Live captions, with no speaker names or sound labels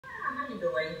you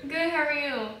doing? Good, how are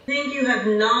you? I think you have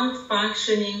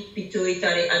non-functioning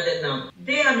pituitary adenoma.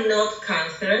 They are not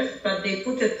cancerous, but they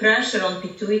put a pressure on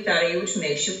pituitary which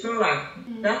makes you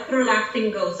prolactin. That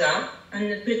prolactin goes up and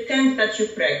it pretends that you're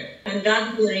pregnant. And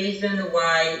that's the reason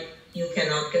why you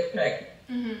cannot get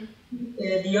pregnant.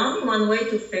 The only one way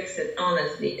to fix it,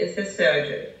 honestly, is the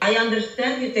surgery. I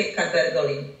understand you take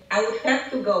cabergoline. I would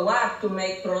have to go up to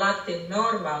make prolactin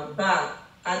normal, but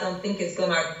I don't think it's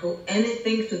going to do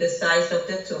anything to the size of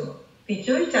the tumor.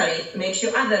 Pituitary makes you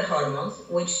other hormones,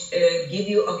 which give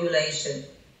you ovulation,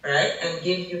 right? And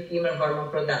give you female hormone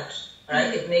production,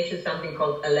 right? It makes you something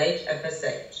called LH,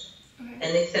 FSH.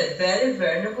 And it's a very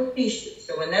vulnerable tissue.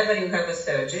 So whenever you have a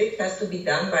surgery, it has to be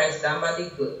done by somebody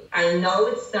good. I know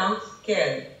it sounds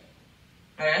scary,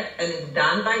 all right? And it's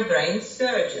done by brain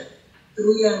surgeon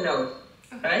through your nose,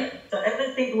 right? So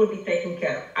everything will be taken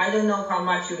care of. I don't know how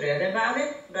much you read about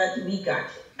it, but we got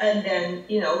you. And then,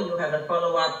 you have a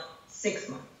follow-up 6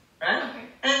 months, right?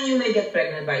 And you may get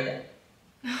pregnant by then.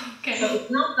 So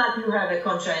it's not that you have a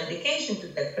contraindication to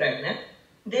get pregnant.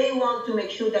 They want to make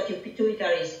sure that your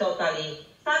pituitary is totally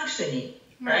functioning,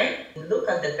 right? You look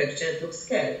at the picture, it looks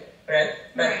scary, right?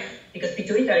 But because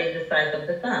pituitary is the size of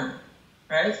the thumb,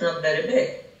 right? It's not very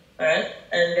big, right?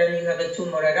 And then you have a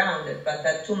tumor around it, but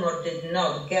that tumor did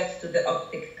not get to the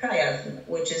optic chiasm,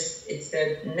 which is, it's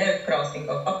the nerve crossing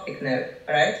of optic nerve,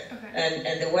 right?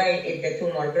 And the way the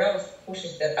tumor grows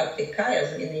pushes the optic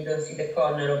chiasm and you don't see the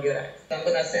corner of your eye. So I'm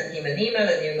going to send him an email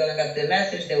and you're going to get the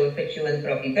message. They will put you in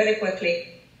probably very quickly,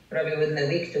 probably within a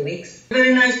week, 2 weeks.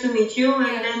 Very nice to meet you,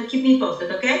 and then keep me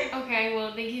posted, okay? Okay,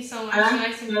 well, thank you so much.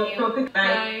 Nice to meet you.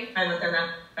 Bye. Bye,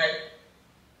 Montana. Bye.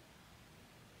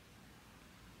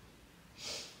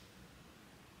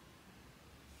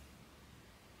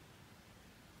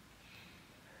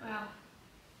 Wow.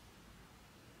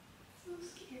 So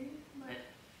scary, but...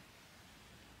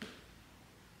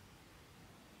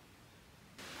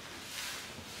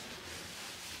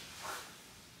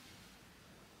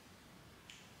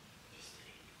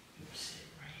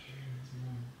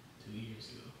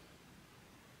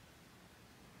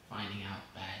 Finding out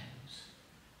bad news.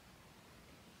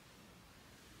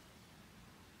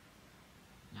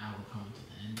 Now we're coming to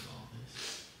the end of all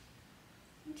this.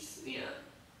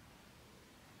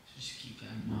 Just keep that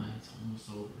in mind, it's almost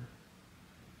over.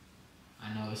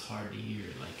 I know it's hard to hear,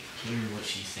 like hearing what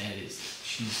she said is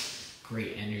she's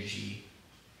great energy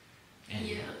and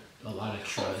a lot of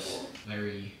trust,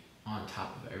 very on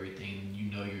top of everything. You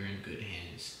know you're in good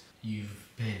hands. You've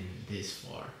been this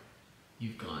far.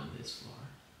 You've gone this far.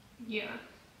 Yeah.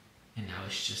 And now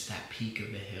it's just that peak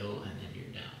of the hill and then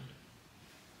you're down.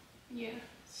 Yeah.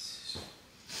 It's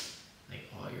like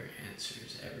all your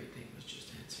answers, everything was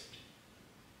just answered.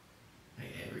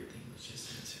 Like everything was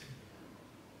just answered.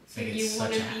 So like you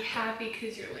want to be happy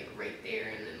because you're like right there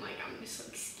and then like I'm just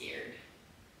like scared.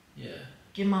 Yeah.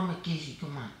 Give mama a kiss,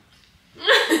 come on.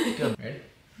 Go. Ready?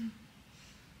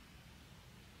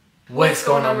 What's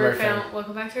going on, Merc fam?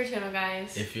 Welcome back to our channel,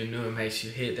 guys. If you're new, make sure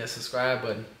you hit that subscribe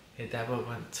button, hit that bell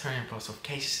button, turn on post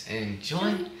notifications, and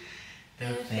join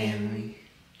the family.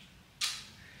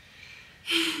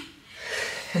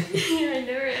 I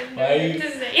never have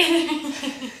to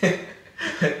say.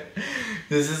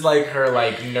 This is like her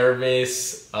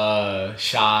nervous,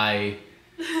 shy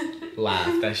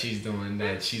laugh that she's doing.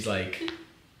 That she's like,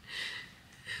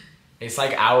 it's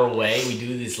like our way. We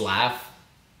do this laugh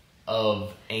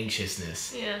of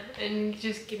anxiousness. Yeah, and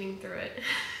just getting through it.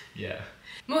 Yeah.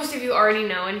 Most of you already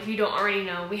know, and if you don't already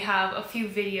know, we have a few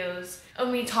videos of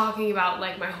me talking about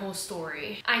like my whole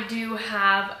story. I do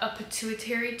have a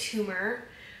pituitary tumor.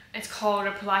 It's called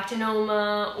a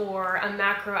prolactinoma or a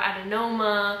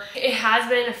macroadenoma. It has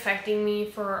been affecting me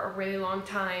for a really long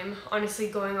time, honestly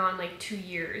going on like 2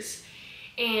 years.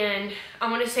 And I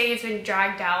want to say it's been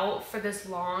dragged out for this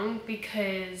long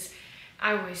because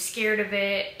I was scared of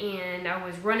it and I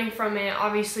was running from it.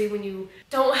 Obviously, when you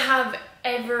don't have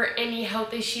ever any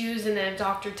health issues and then a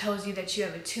doctor tells you that you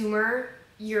have a tumor,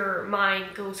 your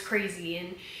mind goes crazy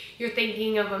and you're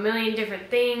thinking of a million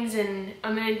different things and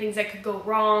a million things that could go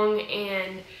wrong,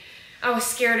 and I was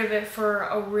scared of it for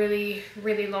a really,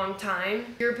 really long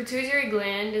time. Your pituitary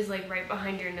gland is like right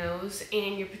behind your nose,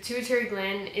 and your pituitary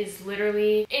gland is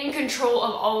literally in control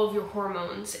of all of your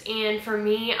hormones. And for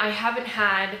me, I haven't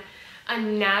had a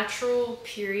natural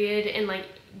period in like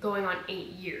going on 8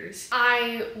 years.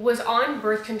 I was on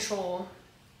birth control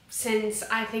since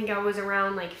I think I was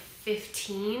around like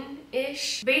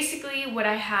 15-ish. Basically what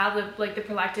I have, like the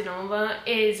prolactinoma,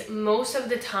 is most of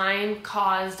the time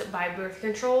caused by birth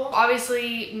control.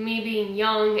 Obviously, me being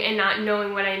young and not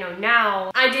knowing what I know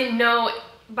now, I didn't know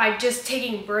by just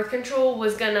taking birth control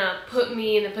was gonna put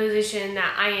me in the position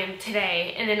that I am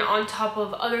today. And then on top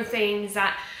of other things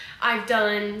that I've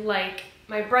done, like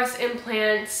my breast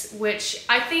implants, which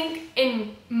I think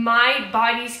in my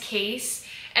body's case,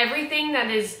 everything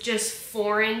that is just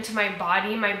foreign to my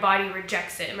body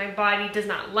rejects it. My body does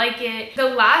not like it. The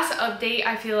last update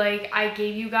I feel like I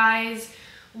gave you guys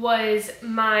was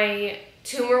my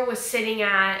tumor was sitting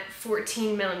at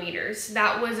 14 millimeters.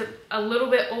 That was a little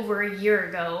bit over a year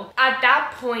ago. At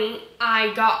that point,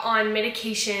 I got on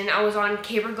medication. I was on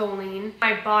cabergoline.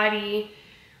 My body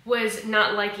was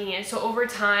not liking it. So over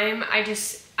time,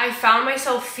 I found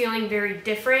myself feeling very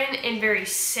different and very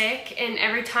sick. And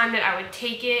every time that I would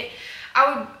take it,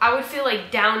 I would feel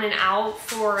like down and out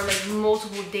for like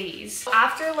multiple days.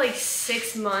 After like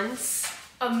 6 months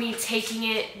of me taking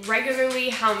it regularly,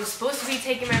 how I'm supposed to be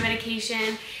taking my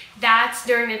medication, that's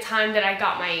during the time that I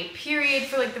got my period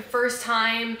for like the first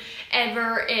time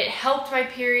ever. It helped my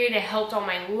period, it helped all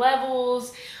my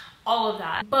levels, all of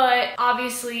that. But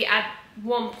obviously at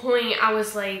one point I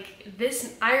was like,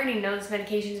 I already know this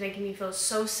medication is making me feel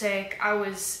so sick. I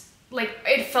was like,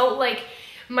 it felt like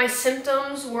my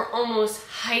symptoms were almost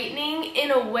heightening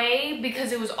in a way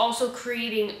because it was also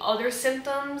creating other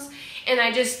symptoms, and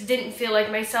I just didn't feel like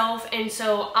myself. And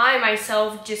so I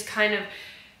myself just kind of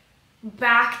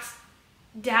backed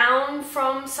down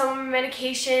from some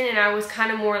medication, and I was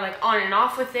kind of more like on and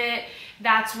off with it.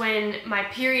 That's when my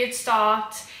period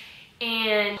stopped.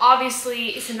 And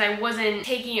obviously, since I wasn't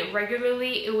taking it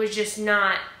regularly, it was just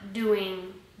not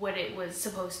doing what it was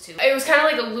supposed to. It was kind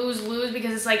of like a lose-lose,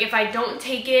 because it's like if I don't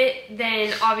take it,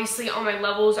 then obviously all my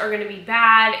levels are going to be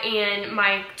bad and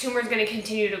my tumor is going to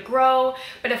continue to grow.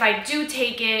 But if I do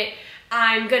take it,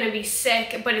 I'm going to be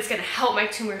sick, but it's going to help my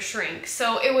tumor shrink.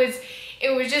 So it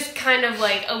was just kind of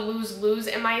like a lose-lose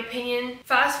in my opinion.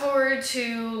 Fast forward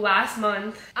to last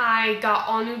month, I got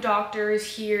all new doctors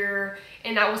here,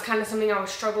 and that was kind of something I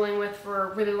was struggling with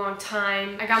for a really long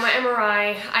time. I got my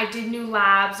MRI, I did new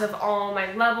labs of all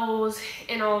my levels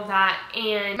and all of that,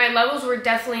 and my levels were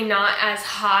definitely not as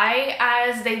high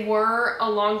as they were a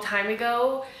long time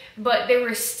ago, but they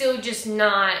were still just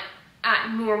not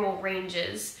at normal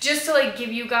ranges. Just to like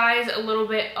give you guys a little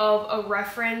bit of a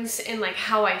reference in like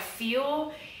how I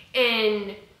feel,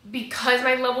 and because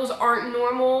my levels aren't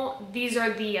normal, these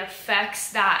are the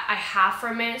effects that I have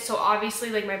from it. So obviously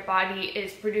like my body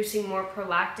is producing more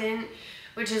prolactin,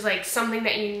 which is like something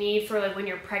that you need for like when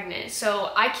you're pregnant.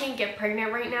 So I can't get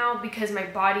pregnant right now because my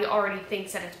body already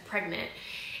thinks that it's pregnant.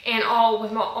 And all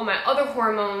my other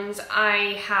hormones,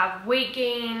 I have weight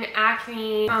gain,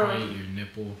 acne. Right, your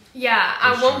nipple. Yeah,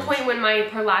 at one point when my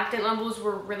prolactin levels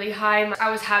were really high, I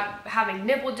was having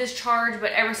nipple discharge,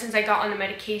 but ever since I got on the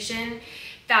medication,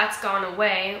 that's gone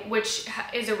away, which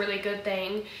is a really good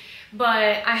thing.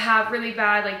 But I have really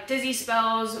bad like dizzy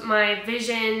spells. My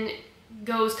vision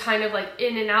goes kind of like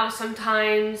in and out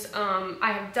sometimes.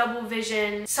 I have double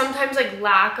vision, sometimes like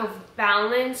lack of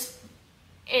balance,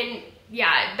 and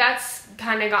yeah, that's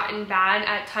kind of gotten bad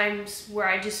at times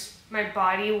where my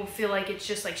body will feel like it's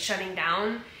just like shutting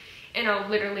down, and I'll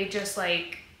literally just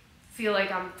like feel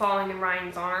like I'm falling in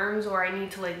Ryan's arms, or I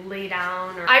need to like lay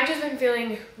down. Or I've just been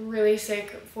feeling really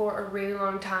sick for a really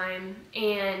long time,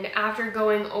 and after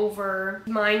going over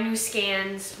my new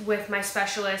scans with my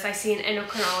specialist, I see an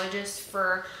endocrinologist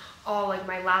for all like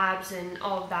my labs and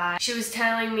all of that. She was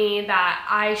telling me that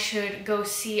I should go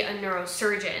see a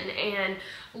neurosurgeon, and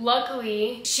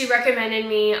luckily she recommended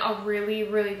me a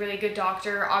really good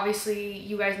doctor. Obviously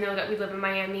you guys know that we live in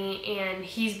Miami, and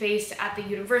he's based at the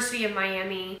University of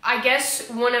Miami. I guess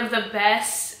one of the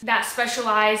best that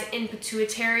specialize in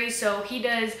pituitary, so he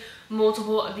does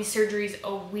multiple of these surgeries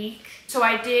a week. So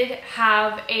I did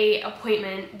have a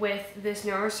appointment with this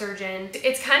neurosurgeon.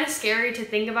 It's kind of scary to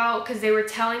think about, because they were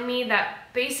telling me that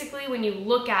basically when you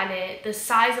look at it, the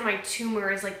size of my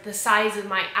tumor is like the size of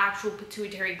my actual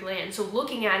pituitary gland. So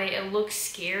looking at it, it looks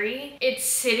scary. It's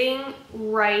sitting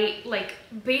right, like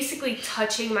basically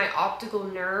touching my optical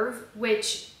nerve,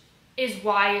 which is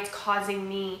why it's causing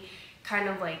me kind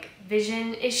of like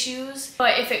vision issues.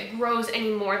 But if it grows any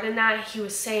more than that, he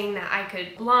was saying that I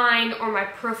could blind, or my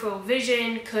peripheral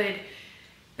vision could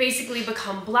basically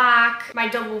become black. My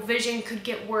double vision could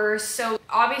get worse. So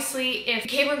obviously if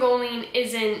cabergoline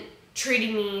isn't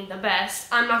treating me the best,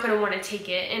 I'm not going to want to take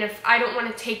it. And if I don't want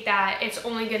to take that, it's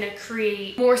only going to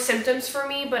create more symptoms for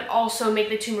me, but also make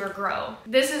the tumor grow.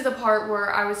 This is the part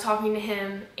where I was talking to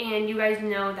him, and you guys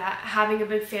know that having a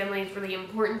big family is really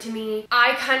important to me.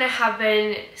 I kind of have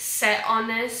been set on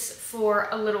this for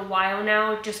a little while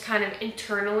now, just kind of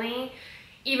internally.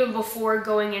 even before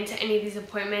going into any of these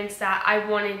appointments, that I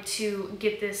wanted to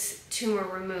get this tumor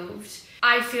removed.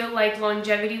 I feel like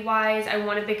longevity-wise, I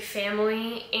want a big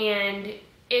family, and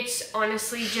it's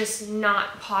honestly just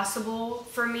not possible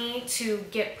for me to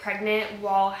get pregnant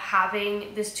while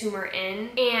having this tumor in.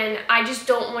 And I just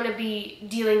don't want to be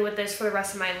dealing with this for the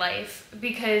rest of my life,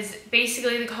 because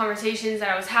basically the conversations that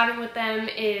I was having with them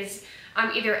is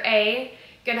I'm either A,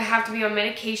 gonna have to be on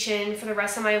medication for the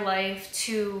rest of my life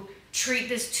to treat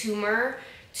this tumor,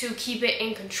 to keep it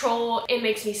in control. It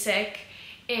makes me sick.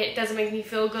 It doesn't make me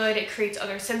feel good. It creates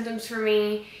other symptoms for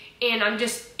me. And I'm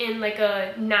just in like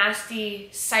a nasty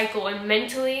cycle. And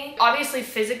mentally, obviously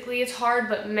physically it's hard,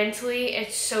 but mentally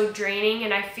it's so draining.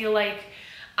 And I feel like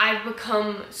I've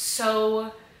become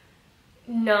so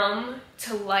numb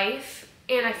to life.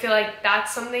 And I feel like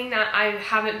that's something that I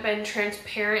haven't been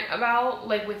transparent about,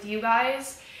 like with you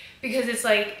guys. Because it's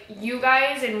like you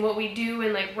guys and what we do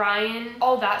and like Ryan,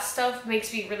 all that stuff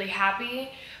makes me really happy.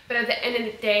 But at the end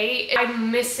of the day,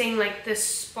 I'm missing like this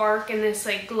spark and this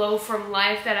like glow from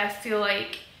life that I feel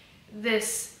like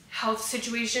this health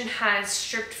situation has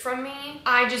stripped from me.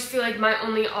 I just feel like my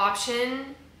only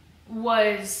option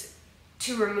was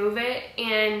to remove it,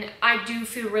 and I do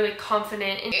feel really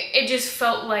confident. And it just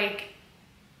felt like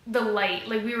the light,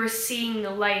 like we were seeing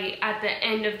the light at the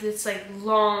end of this like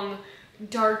long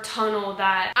dark tunnel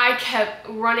that I kept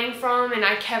running from, and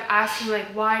I kept asking like,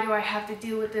 why do I have to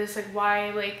deal with this, like why,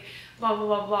 like blah blah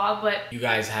blah blah. But you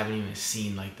guys haven't even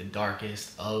seen like the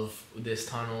darkest of this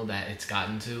tunnel that it's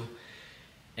gotten to.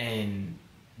 And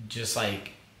just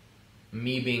like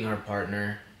me being her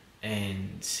partner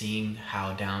and seeing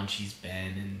how down she's been,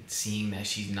 and seeing that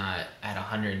she's not at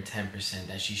 110%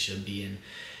 that she should be,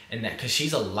 and that because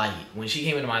she's a light. When she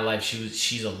came into my life,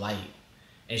 she's a light.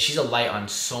 And she's a light on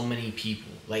so many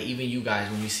people. Like even you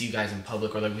guys, when we see you guys in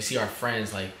public, or like we see our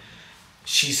friends, like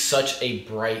she's such a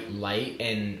bright light.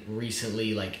 And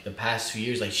recently, like the past 2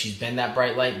 years, like she's been that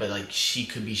bright light, but like she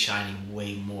could be shining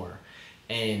way more.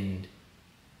 And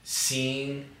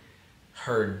seeing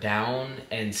her down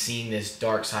and seeing this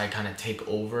dark side kind of take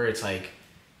over, it's like,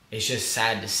 it's just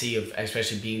sad to see,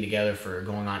 especially being together for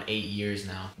going on 8 years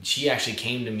now. She actually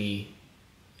came to me,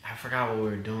 I forgot what we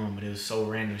were doing, but it was so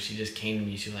random. She just came to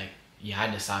me. She was like, yeah, I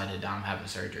decided I'm having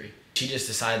surgery. She just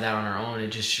decided that on her own. It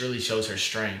just really shows her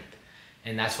strength.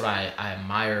 And that's what I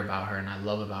admire about her and I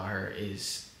love about her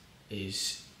is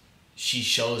she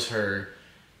shows her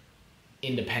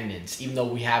independence. Even though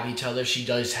we have each other, she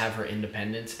does have her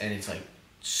independence, and it's like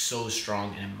so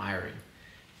strong and admiring.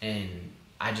 And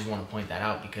I just want to point that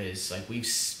out because like we've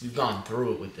gone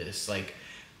through it with this, like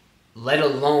let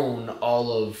alone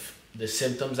all of the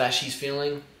symptoms that she's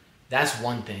feeling. That's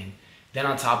one thing. Then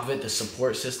on top of it, the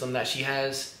support system that she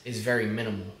has is very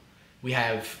minimal.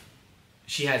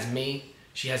 She has me,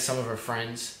 she has some of her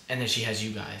friends, and then she has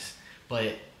you guys.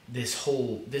 But this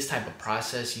type of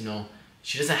process, you know,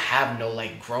 she doesn't have no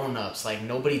like grown-ups, like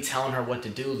nobody telling her what to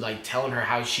do, like telling her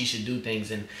how she should do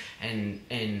things and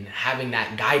having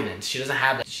that guidance. She doesn't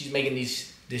have that. She's making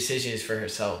these decisions for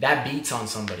herself. That beats on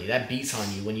somebody. That beats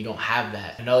on you when you don't have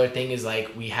that. Another thing is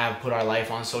like we have put our life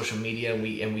on social media, and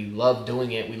we love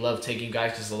doing it. We love taking you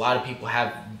guys, because a lot of people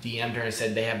have DM'd her and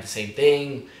said they have the same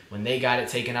thing. When they got it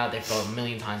taken out, they felt a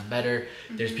million times better.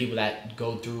 Mm-hmm. There's people that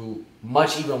go through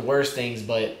much even worse things,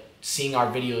 but seeing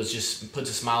our videos just puts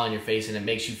a smile on your face, and it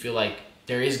makes you feel like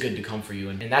there is good to come for you.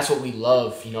 And that's what we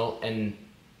love, you know. And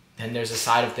then there's a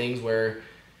side of things where,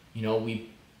 you know, we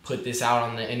put this out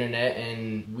on the internet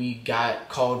and we got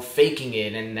called faking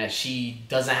it, and that she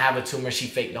doesn't have a tumor, she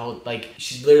faked the whole, like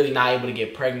she's literally not able to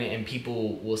get pregnant. And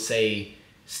people will say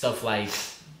stuff like,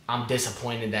 I'm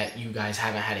disappointed that you guys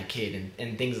haven't had a kid,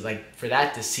 and things like, for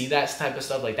that to see that type of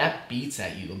stuff, like that beats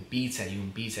at you and beats at you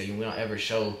and beats at you. We don't ever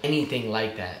show anything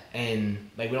like that,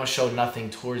 and like we don't show nothing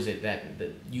towards it that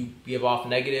you give off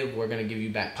negative, we're gonna give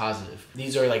you back positive.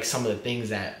 These are like some of the things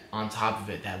that on top of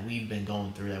it that we've been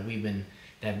going through, that we've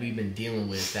been dealing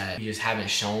with, that we just haven't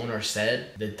shown or said.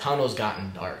 The tunnel's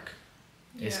gotten dark.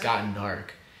 Yeah. It's gotten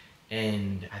dark.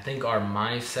 And I think our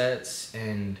mindsets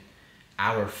and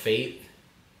our faith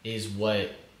is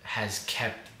what has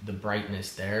kept the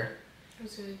brightness there. I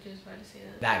was really just about to say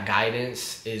that. That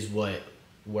guidance is what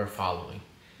we're following.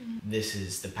 Mm-hmm. This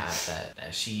is the path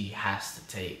that she has to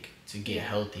take to get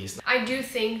healthy. I do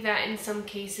think that in some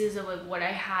cases of like what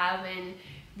I have, and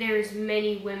there's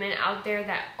many women out there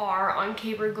that are on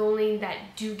cabergoline that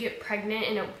do get pregnant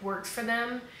and it works for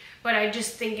them. But I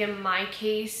just think in my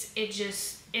case, it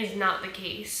just is not the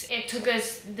case. It took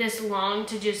us this long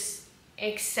to just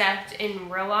accept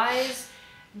and realize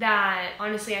that,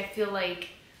 honestly, I feel like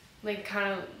like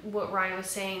kind of what Ryan was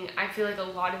saying, I feel like a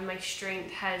lot of my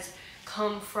strength has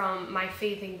come from my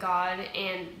faith in God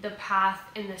and the path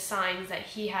and the signs that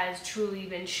he has truly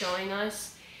been showing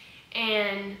us.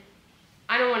 And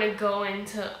I don't want to go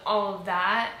into all of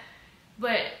that,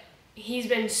 but he's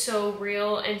been so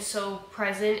real and so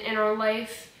present in our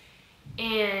life.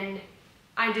 And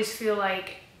I just feel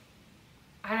like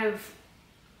out of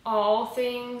all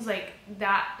things, like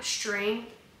that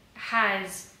strength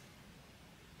has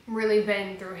really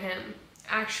been through him.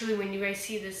 Actually, when you guys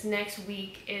see this, next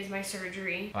week is my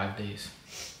surgery. 5 days.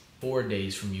 4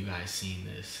 days from you guys seeing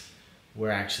this,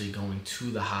 we're actually going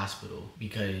to the hospital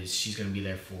because she's going to be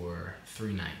there for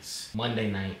 3 nights.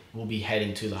 Monday night, we'll be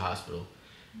heading to the hospital.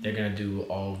 They're going to do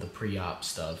all the pre-op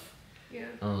stuff. Yeah.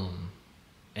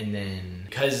 And then,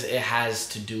 because it has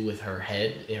to do with her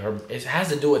head, it has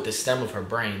to do with the stem of her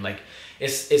brain. Like,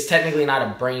 it's technically not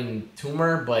a brain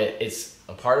tumor, but it's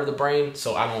a part of the brain.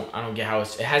 So I don't get how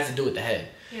it has to do with the head.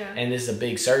 Yeah. And this is a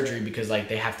big surgery because like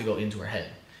they have to go into her head.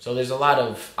 So there's a lot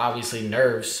of obviously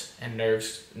nerves and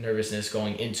nervousness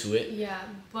going into it. Yeah,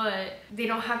 but they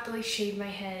don't have to like shave my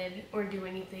head or do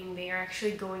anything. They are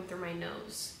actually going through my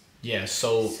nose. Yeah,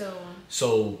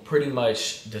 so pretty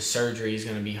much the surgery is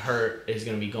gonna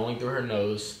be going through her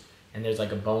nose, and there's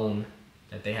like a bone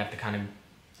that they have to kind of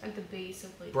at the base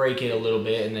of like break it a little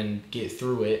bit and then get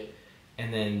through it,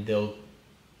 and then they'll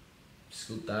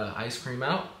scoop the ice cream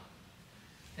out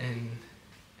and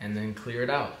then clear it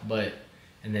out.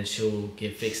 And then she'll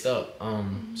get fixed up.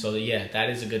 So yeah, that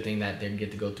is a good thing that they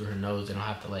get to go through her nose. They don't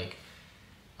have to like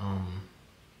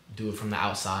do it from the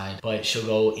outside. But she'll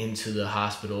go into the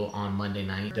hospital on Monday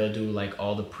night. They'll do like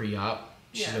all the pre-op.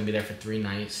 She's gonna be there for 3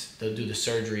 nights. They'll do the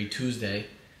surgery Tuesday.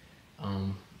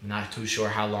 Not too sure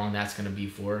how long that's gonna be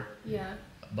for. Yeah.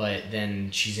 But then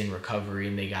she's in recovery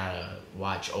and they gotta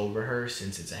watch over her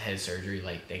since it's a head surgery.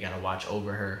 Like they gotta watch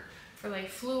over her for like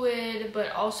fluid,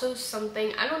 but also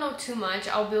something, I don't know too much.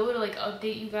 I'll be able to like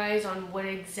update you guys on what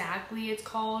exactly it's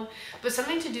called, but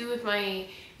something to do with my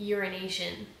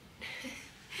urination.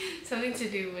 Something to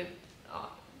do with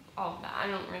all of that. I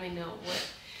don't really know what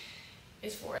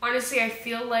it's for. Honestly, I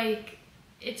feel like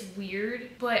it's weird,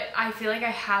 but I feel like I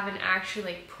haven't actually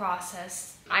like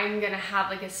processed. I'm gonna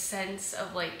have like a sense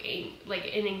of like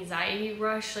an anxiety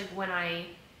rush, like when I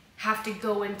have to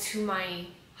go into my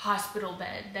hospital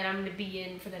bed that I'm gonna be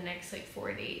in for the next like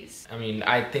 4 days. I mean,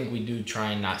 I think we do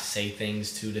try and not say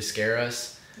things to scare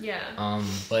us. Yeah.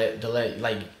 But to let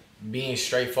like being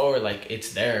straightforward, like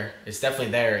it's there. It's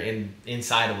definitely there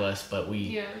inside of us, but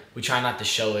we try not to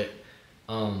show it.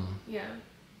 Yeah.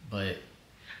 But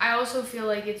I also feel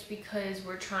like it's because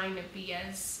we're trying to be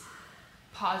as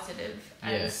positive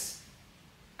as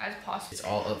possible. It's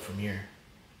all up from here.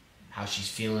 How she's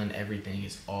feeling, everything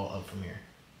is all up from here.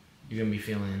 You're gonna be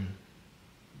feeling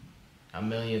a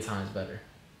million times better.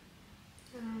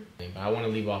 But I want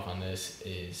to leave off on this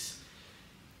is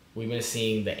we've been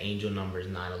seeing the angel numbers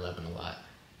 9/11 a lot,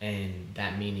 and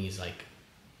that meaning is like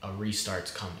a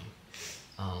restart's coming.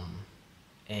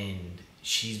 And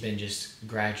she's been just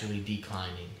gradually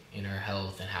declining in her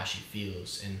health and how she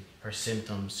feels, and her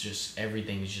symptoms, just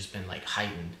everything's just been like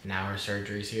heightened. Now her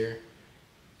surgery's here,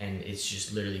 and it's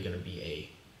just literally gonna be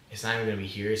it's not even gonna be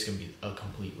here, it's gonna be a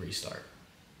complete restart.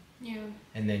 Yeah.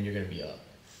 And then you're gonna be up.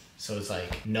 So it's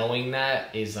like, knowing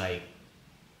that is like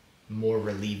more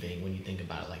relieving when you think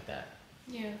about it like that.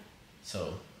 Yeah.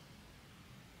 So,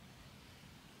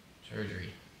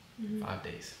 surgery, 5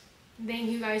 days. Thank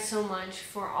you guys so much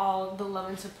for all the love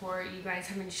and support you guys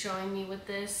have been showing me with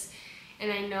this.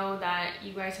 And I know that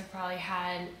you guys have probably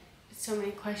had so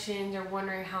many questions or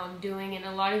wondering how I'm doing, and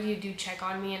a lot of you do check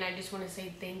on me, and I just want to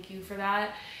say thank you for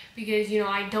that, because you know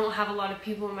I don't have a lot of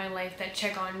people in my life that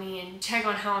check on me and check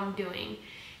on how I'm doing.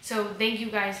 So thank you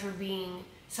guys for being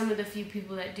some of the few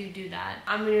people that do that.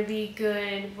 I'm gonna be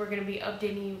good. We're gonna be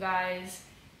updating you guys,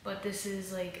 but this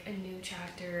is like a new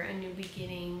chapter, a new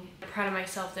beginning. I'm proud of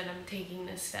myself that I'm taking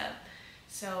this step.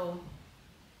 So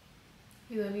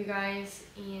we love you guys,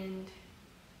 and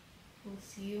we'll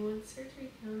see you when surgery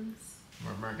comes.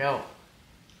 Mark out.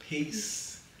 Peace.